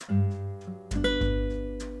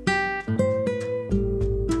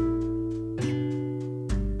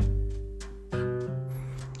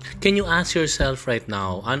Can you ask yourself right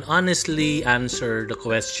now and honestly answer the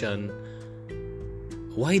question,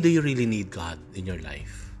 why do you really need God in your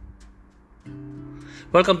life?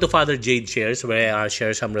 Welcome to Father Jade Shares, where I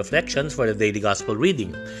share some reflections for the daily gospel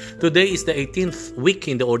reading. Today is the 18th week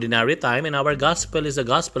in the ordinary time, and our gospel is the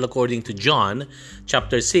gospel according to John,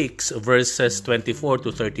 chapter 6, verses 24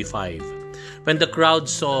 to 35. When the crowd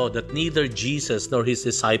saw that neither Jesus nor his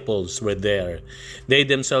disciples were there, they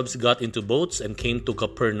themselves got into boats and came to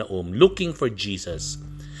Capernaum, looking for Jesus.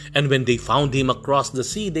 And when they found him across the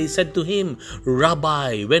sea, they said to him,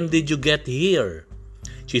 "Rabbi, when did you get here?"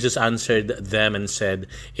 Jesus answered them and said,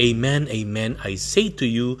 "Amen, amen, I say to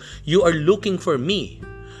you, you are looking for me,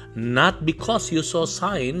 not because you saw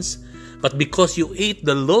signs, but because you ate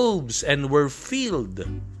the loaves and were filled.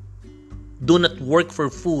 Do not work for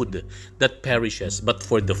food that perishes, but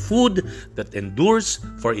for the food that endures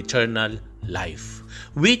for eternal life,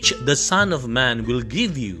 which the Son of Man will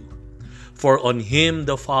give you. For on him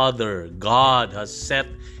the Father, God, has set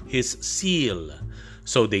his seal."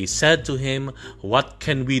 So they said to him, "What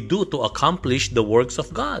can we do to accomplish the works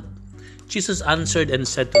of God?" Jesus answered and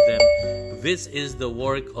said to them, "This is the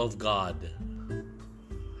work of God,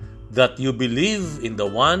 that you believe in the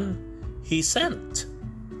one he sent."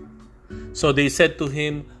 So they said to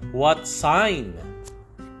him, "What sign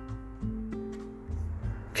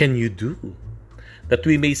can you do, that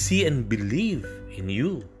we may see and believe in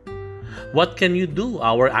you? What can you do?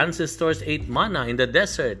 Our ancestors ate manna in the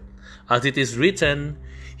desert. As it is written,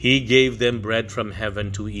 he gave them bread from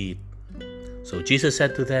heaven to eat." So Jesus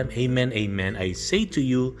said to them, "Amen, amen, I say to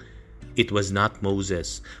you, it was not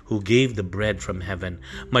Moses who gave the bread from heaven.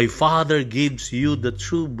 My Father gives you the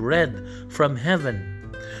true bread from heaven.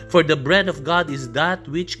 For the bread of God is that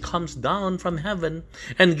which comes down from heaven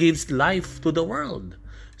and gives life to the world."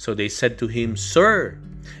 So they said to him, "Sir,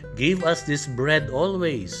 give us this bread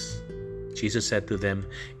always." Jesus said to them,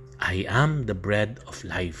 "I am the bread of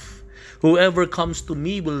life. Whoever comes to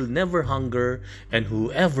me will never hunger, and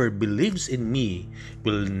whoever believes in me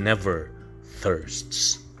will never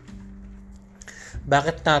thirst."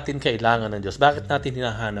 Bakit natin kailangan ng Diyos? Bakit natin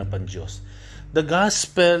hinahanap ang Diyos? The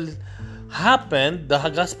gospel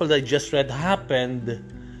that I just read happened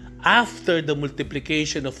after the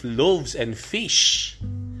multiplication of loaves and fish.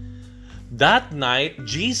 That night,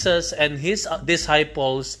 Jesus and his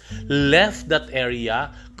disciples left that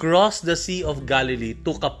area, crossed the Sea of Galilee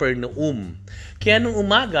to Capernaum. Kaya nung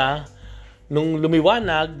umaga, nung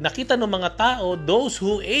lumiwanag, nakita ng mga tao, those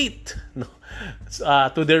who ate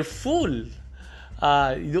to their full.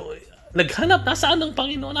 Naghanap, nasaan ang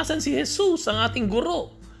Panginoon? Nasaan si Jesus, ang ating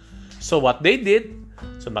guro? So what they did,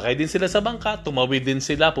 sumakay din sila sa bangka, tumawid din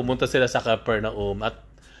sila, pumunta sila sa Capernaum, at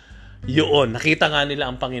yun, nakita nga nila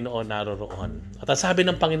ang Panginoon naroroon. At sabi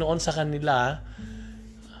ng Panginoon sa kanila,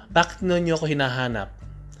 "Bakit ninyo ako hinahanap?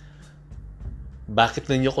 Bakit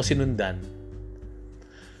ninyo ako sinundan?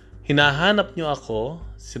 Hinahanap nyo ako,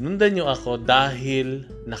 sinundan nyo ako dahil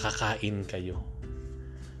nakakain kayo.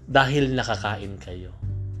 Dahil nakakain kayo.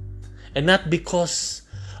 And not because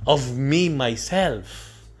of me myself,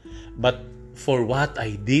 but for what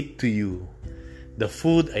I did to you, the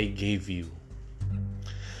food I gave you."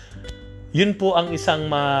 Yun po ang isang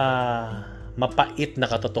mapait na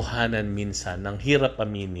katotohanan minsan, ng hirap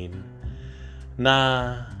aminin, na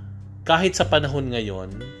kahit sa panahon ngayon,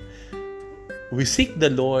 we seek the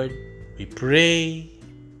Lord, we pray,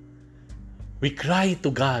 we cry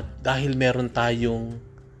to God dahil meron tayong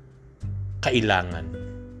kailangan.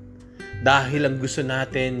 Dahil ang gusto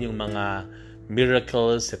natin yung mga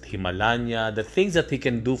miracles at Himalaya, the things that He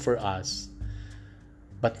can do for us,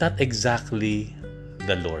 but not exactly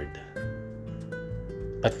the Lord.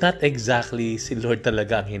 But not exactly si Lord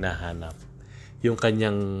talaga ang hinahanap. Yung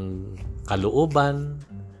kanyang kalooban,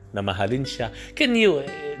 na mahalin siya. Can you,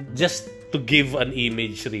 just to give an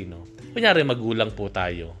image rin, no? Kunyari, magulang po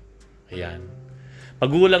tayo. Ayan.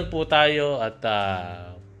 Magulang po tayo at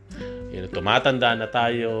tumatanda na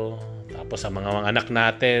tayo. Tapos ang mga anak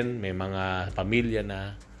natin, may mga pamilya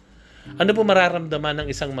na. Ano po mararamdaman ng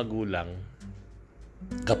isang magulang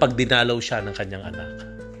kapag dinalaw siya ng kanyang anak?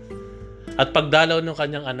 At pagdalaw ng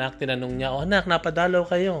kanyang anak, tinanong niya, "Oh anak, napadalaw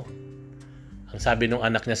kayo." Ang sabi ng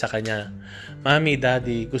anak niya sa kanya, "Mami,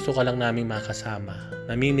 Daddy, gusto ka lang namin makasama.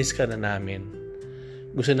 Namimiss ka na namin.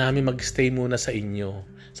 Gusto namin mag-stay muna sa inyo.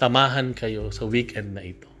 Samahan kayo sa weekend na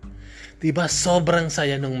ito." Diba sobrang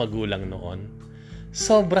saya ng magulang noon?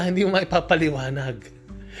 Sobra, hindi mo maipapaliwanag.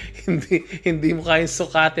 Hindi mo kayang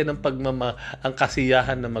sukatin ang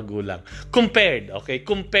kasiyahan ng magulang. Compared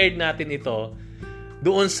natin ito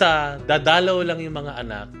doon sa dadalaw lang yung mga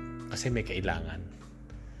anak kasi may kailangan.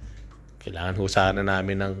 Kailangan ho sana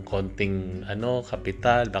namin ng konting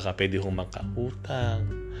kapital, baka pwede hong makautang.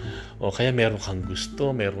 O kaya meron kang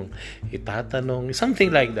gusto, meron itatanong,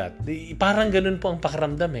 something like that. Parang ganun po ang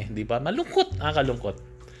pakiramdam di ba? Malungkot, nakakalungkot.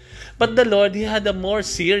 But the Lord, He had a more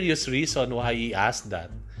serious reason why He asked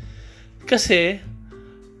that. Kasi,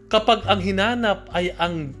 kapag ang hinanap ay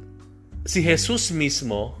si Jesus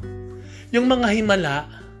mismo, yung mga himala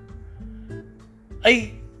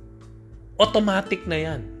ay automatic na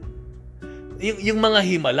yan. Yung mga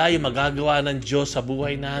himala, yung magagawa ng Diyos sa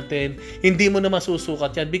buhay natin, hindi mo na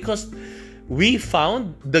masusukat yan because we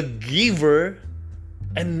found the giver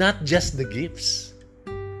and not just the gifts.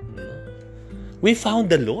 We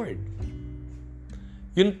found the Lord.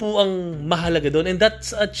 Yun po ang mahalaga doon. And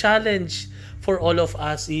that's a challenge for all of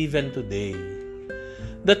us even today.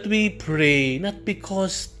 That we pray not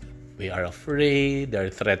because we are afraid, there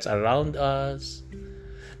are threats around us,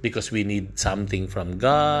 because we need something from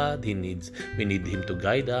God, we need Him to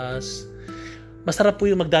guide us. Masarap po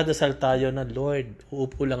yung magdadasal tayo na, Lord,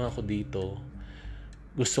 uupo lang ako dito.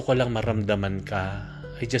 Gusto ko lang maramdaman ka.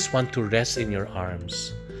 I just want to rest in your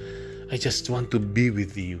arms. I just want to be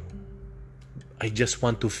with you. I just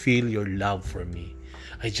want to feel your love for me.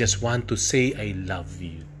 I just want to say I love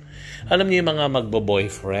you. Alam niyo yung mga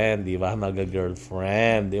magbo-boyfriend, di ba?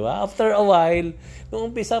 Mag-girlfriend, di ba? After a while, nung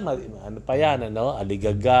umpisa,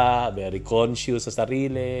 aligaga, very conscious sa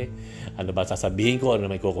sarili. Ano ba sasabihin ko? Ano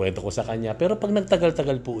may kukwento ko sa kanya? Pero pag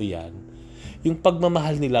nagtagal-tagal po yan, yung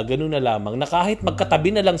pagmamahal nila, ganun na lamang, na kahit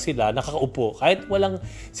magkatabi na lang sila, nakaupo, kahit walang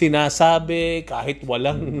sinasabi, kahit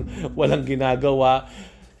walang ginagawa,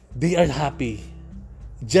 they are happy.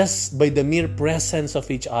 Just by the mere presence of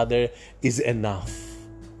each other is enough.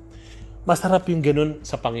 Masarap yung ganun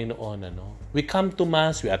sa Panginoon. We come to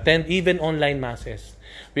Mass, we attend even online Masses.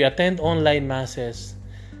 We attend online Masses.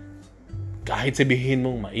 Kahit sabihin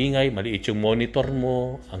mong maingay, maliit yung monitor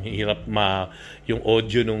mo, ang hirap yung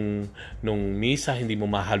audio nung misa, hindi mo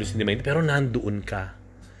mahalos, pero nandoon ka.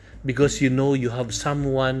 Because you know you have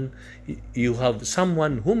someone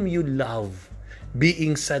whom you love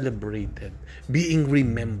being celebrated, being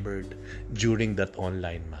remembered during that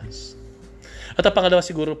online Mass. At ang pangalawa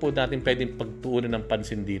siguro po natin pwedeng pagtuunan ng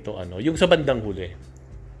pansin dito, yung sa bandang huli.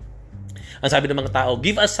 Ang sabi ng mga tao,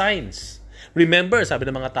 give us signs. Remember, sabi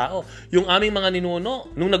ng mga tao, yung aming mga ninuno,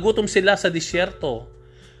 nung nagutom sila sa disyerto,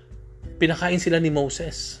 pinakain sila ni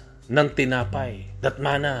Moses ng tinapay, that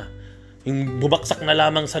manna. Yung bubaksak na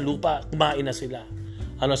lamang sa lupa, kumain na sila.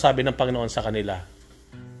 Ano sabi ng Panginoon sa kanila?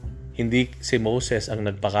 Hindi si Moses ang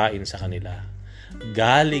nagpakain sa kanila.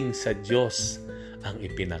 Galing sa Diyos ang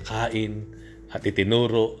ipinakain at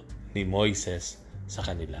itinuro ni Moises sa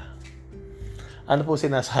kanila. Ano po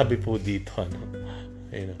sinasabi po dito?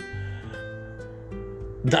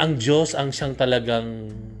 Na ang Diyos ang siyang talagang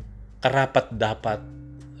karapat-dapat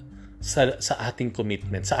sa ating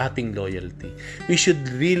commitment, sa ating loyalty. We should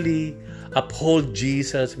really uphold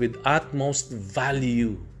Jesus with utmost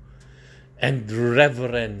value and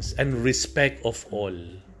reverence and respect of all.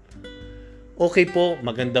 Okay po,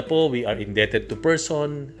 maganda po, we are indebted to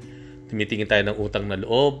person. Tumitingin tayo ng utang na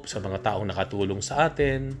loob sa mga taong nakatulong sa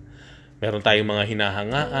atin. Meron tayong mga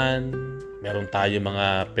hinahangaan. Meron tayong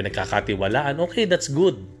mga pinagkakatiwalaan. Okay, that's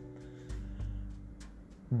good.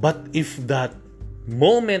 But if that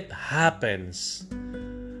moment happens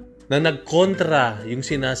na nagkontra yung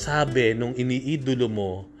sinasabi nung iniidolo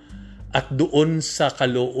mo at doon sa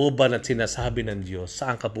kalooban at sinasabi ng Diyos,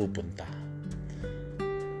 saan ka pupunta?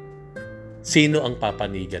 Sino ang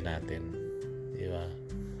papanigan natin?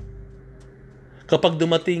 Kapag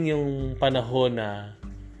dumating yung panahon na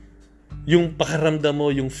yung pakiramdam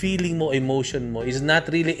mo, yung feeling mo, emotion mo is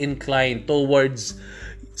not really inclined towards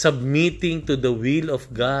submitting to the will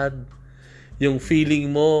of God, yung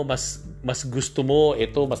feeling mo, mas gusto mo,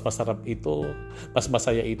 ito, mas masarap ito, mas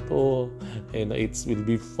masaya ito, and it will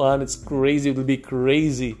be fun, it will be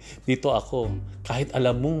crazy, dito ako. Kahit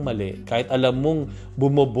alam mong mali, kahit alam mong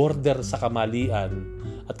bumoborder sa kamalian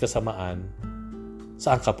at kasamaan,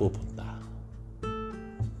 saan ka pupunta?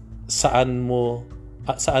 Saan mo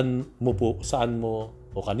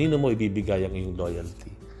o kanino mo ibibigay ang iyong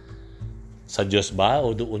loyalty? Sa Diyos ba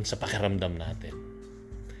o doon sa pakiramdam natin?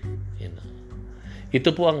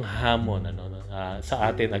 Ito po ang hamon sa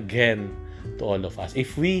atin again to all of us.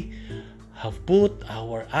 If we have put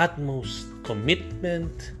our utmost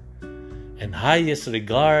commitment and highest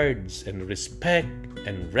regards and respect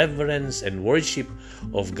and reverence and worship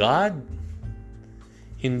of God,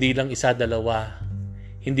 hindi lang isa, dalawa,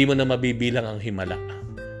 hindi mo na mabibilang ang himala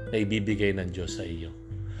na ibibigay ng Diyos sa iyo.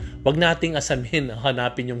 Huwag nating asamin,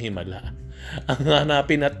 hanapin yung himala. Ang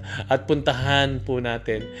hanapin at puntahan po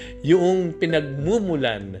natin yung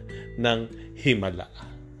pinagmumulan ng himala.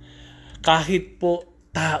 Kahit po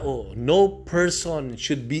tao, no person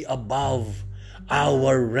should be above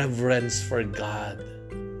our reverence for God.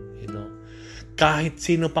 Kahit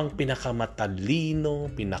sino pang pinakamatalino,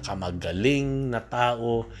 pinakamagaling na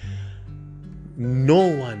tao, no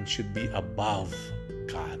one should be above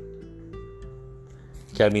God.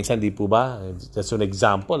 Kaya minsan di po ba, just an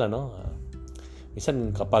example, minsan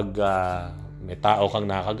kapag may tao kang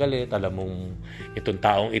nakagalit, alam mong itong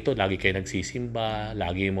taong ito, lagi kayo nagsisimba,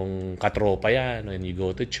 lagi mong katropa yan, when you go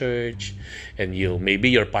to church, and maybe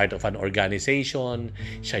you're part of an organization,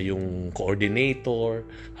 siya yung coordinator.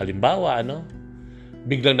 Halimbawa,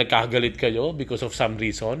 biglang nagkagalit kayo because of some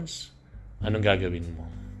reasons, anong gagawin mo?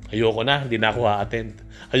 Ayoko na, hindi na ako a-attend.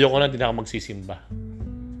 Ayoko na, hindi na ako magsisimba.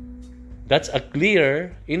 That's a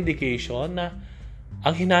clear indication na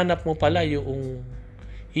ang hinanap mo pala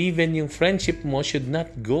even yung friendship mo should not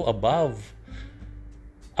go above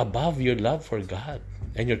your love for God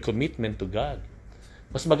and your commitment to God.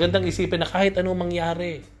 Mas magandang isipin na kahit anong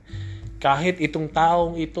mangyari, kahit itong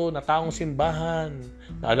taong ito, na taong simbahan,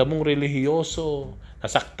 na alam mong relihiyoso,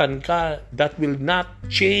 nasaktan ka, that will not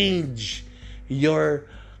change your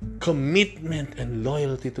commitment and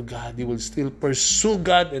loyalty to God. You will still pursue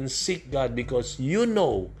God and seek God because you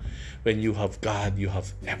know when you have God, you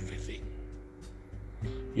have everything.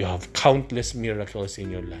 You have countless miracles in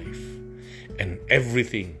your life, and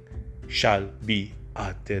everything shall be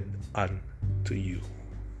added unto you.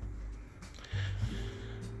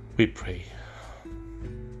 We pray.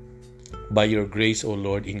 By your grace, O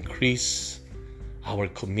Lord, increase our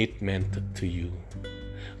commitment to you.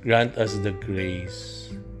 Grant us the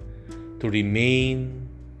grace to remain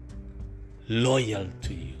loyal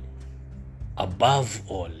to you above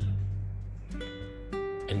all.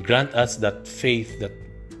 And grant us that faith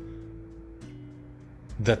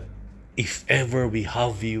that if ever we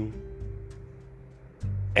have you,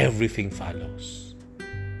 everything follows.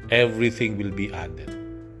 Everything will be added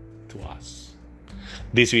to us.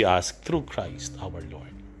 This we ask through Christ our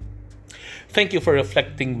Lord. Thank you for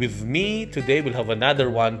reflecting with me today. We'll have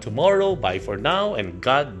another one tomorrow. Bye for now, and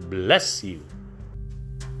God bless you.